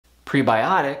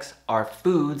Prebiotics are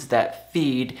foods that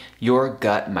feed your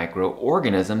gut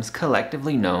microorganisms,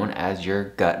 collectively known as your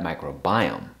gut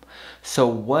microbiome. So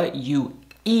what you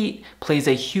eat plays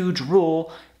a huge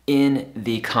role in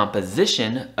the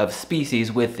composition of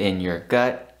species within your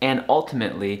gut and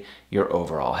ultimately your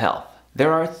overall health.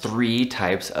 There are 3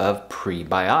 types of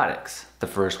prebiotics. The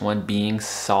first one being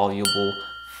soluble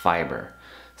fiber.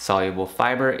 Soluble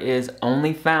fiber is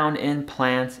only found in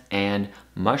plants and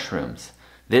mushrooms.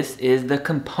 This is the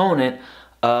component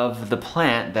of the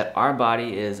plant that our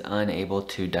body is unable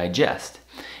to digest.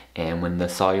 And when the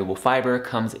soluble fiber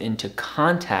comes into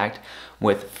contact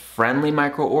with friendly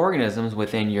microorganisms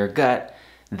within your gut,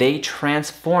 they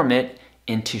transform it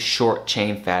into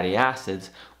short-chain fatty acids,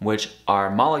 which are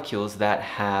molecules that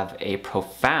have a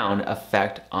profound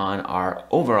effect on our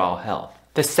overall health.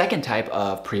 The second type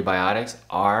of prebiotics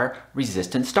are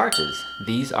resistant starches.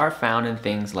 These are found in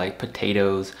things like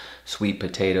potatoes, sweet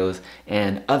potatoes,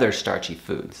 and other starchy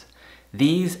foods.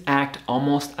 These act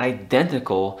almost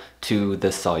identical to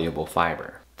the soluble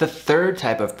fiber. The third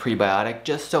type of prebiotic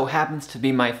just so happens to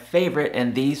be my favorite,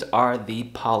 and these are the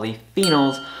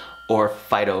polyphenols or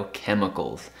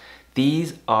phytochemicals.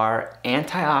 These are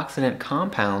antioxidant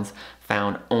compounds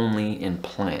found only in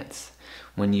plants.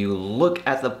 When you look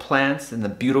at the plants and the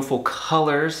beautiful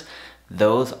colors,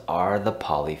 those are the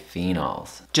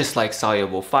polyphenols. Just like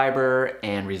soluble fiber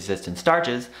and resistant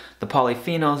starches, the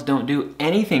polyphenols don't do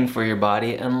anything for your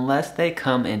body unless they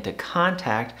come into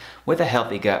contact with a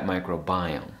healthy gut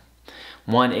microbiome.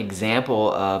 One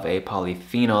example of a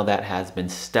polyphenol that has been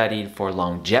studied for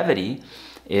longevity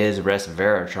is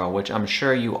Resveratrol, which I'm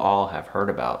sure you all have heard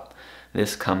about.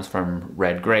 This comes from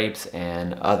red grapes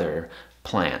and other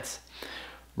plants.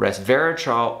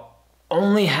 Resveratrol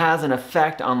only has an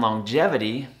effect on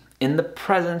longevity in the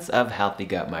presence of healthy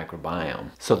gut microbiome.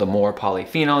 So the more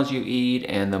polyphenols you eat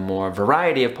and the more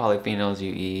variety of polyphenols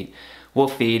you eat will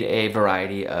feed a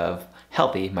variety of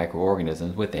healthy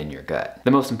microorganisms within your gut.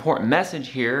 The most important message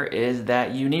here is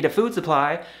that you need a food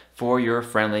supply for your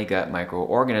friendly gut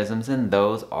microorganisms, and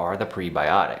those are the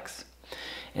prebiotics.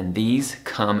 And these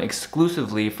come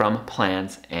exclusively from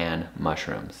plants and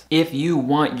mushrooms. If you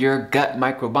want your gut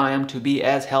microbiome to be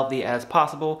as healthy as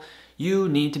possible, you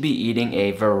need to be eating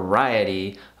a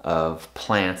variety of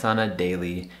plants on a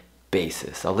daily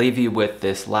basis. I'll leave you with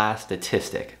this last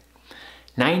statistic.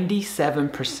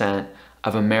 97%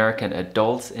 of American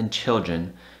adults and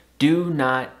children do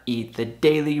not eat the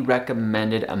daily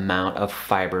recommended amount of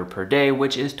fiber per day,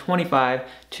 which is 25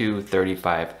 to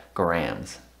 35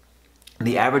 grams.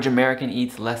 The average American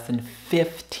eats less than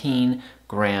 15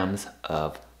 grams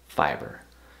of fiber.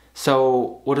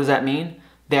 So what does that mean?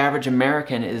 The average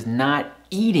American is not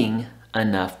eating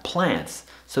enough plants.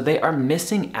 So they are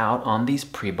missing out on these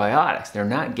prebiotics. They're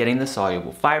not getting the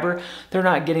soluble fiber, they're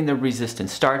not getting the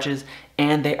resistant starches,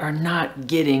 and they are not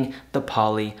getting the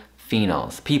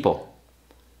polyphenols. People,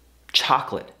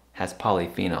 chocolate has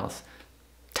polyphenols.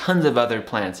 Tons of other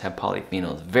plants have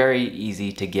polyphenols. Very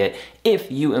easy to get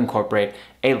if you incorporate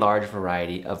a large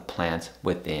variety of plants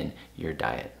within your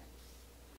diet.